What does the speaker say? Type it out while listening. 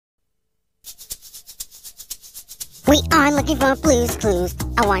We are looking for Blue's Clues.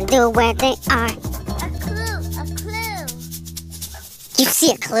 I want to know where they are. A clue, a clue. You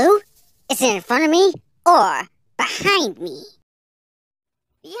see a clue? Is it in front of me or behind me?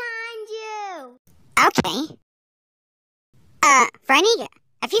 Behind you. Okay. Freddy,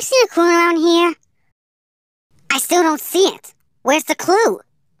 have you seen a clue around here? I still don't see it. Where's the clue?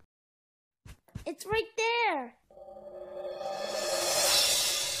 It's right there.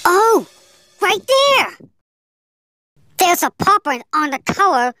 Oh, right there. There's a popper on the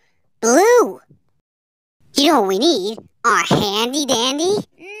color blue. You know what we need? Our handy-dandy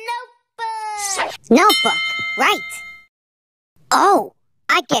Notebook. notebook, right. Oh,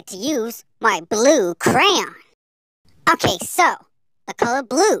 I get to use my blue crayon. Okay, so, the color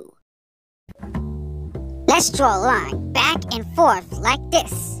blue. Let's draw a line back and forth like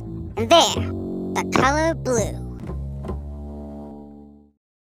this. And there, the color blue.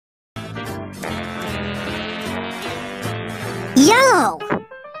 Yellow!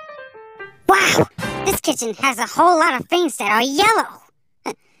 Wow, this kitchen has a whole lot of things that are yellow.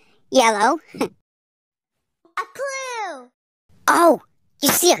 Yellow. A clue. Oh, you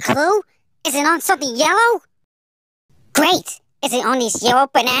see a clue? Is it on something yellow? Great! Is it on these yellow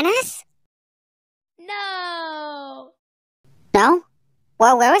bananas? No. No?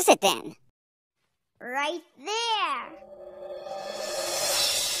 Well, where is it then? Right there.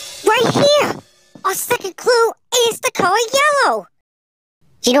 Right here! Our second clue is the color yellow.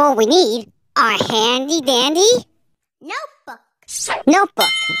 You know what we need? Our handy-dandy Notebook. notebook,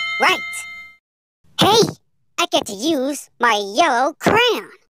 right. Hey, I get to use my yellow crayon.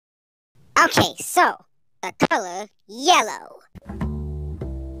 Okay, so, the color yellow.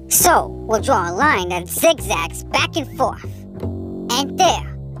 So, we'll draw a line that zigzags back and forth. And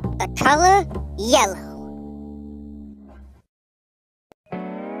there, the color yellow.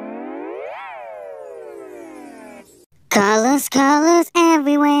 Colors, colors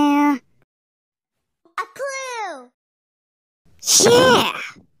everywhere. A clue. Yeah!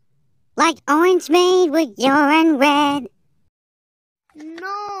 Like orange made with yellow and red.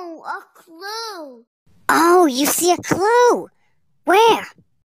 No, a clue. Oh, you see a clue. Where?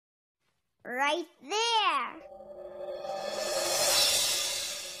 Right there.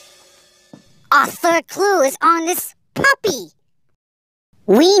 Our third clue is on this puppy.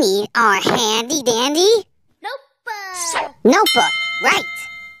 We need our handy-dandy Notebook. notebook, right.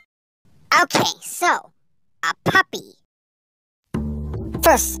 Okay, so, a puppy.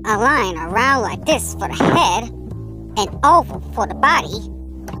 First, a line around like this for the head, an oval for the body,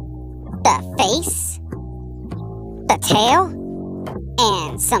 the face, the tail,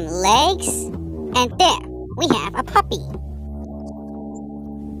 and some legs, and there, we have a puppy.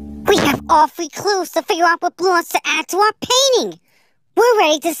 We have all 3 clues to figure out what blue wants to add to our painting. We're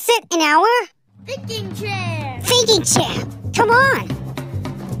ready to sit in our Thinking chair. thinking chair. Come on.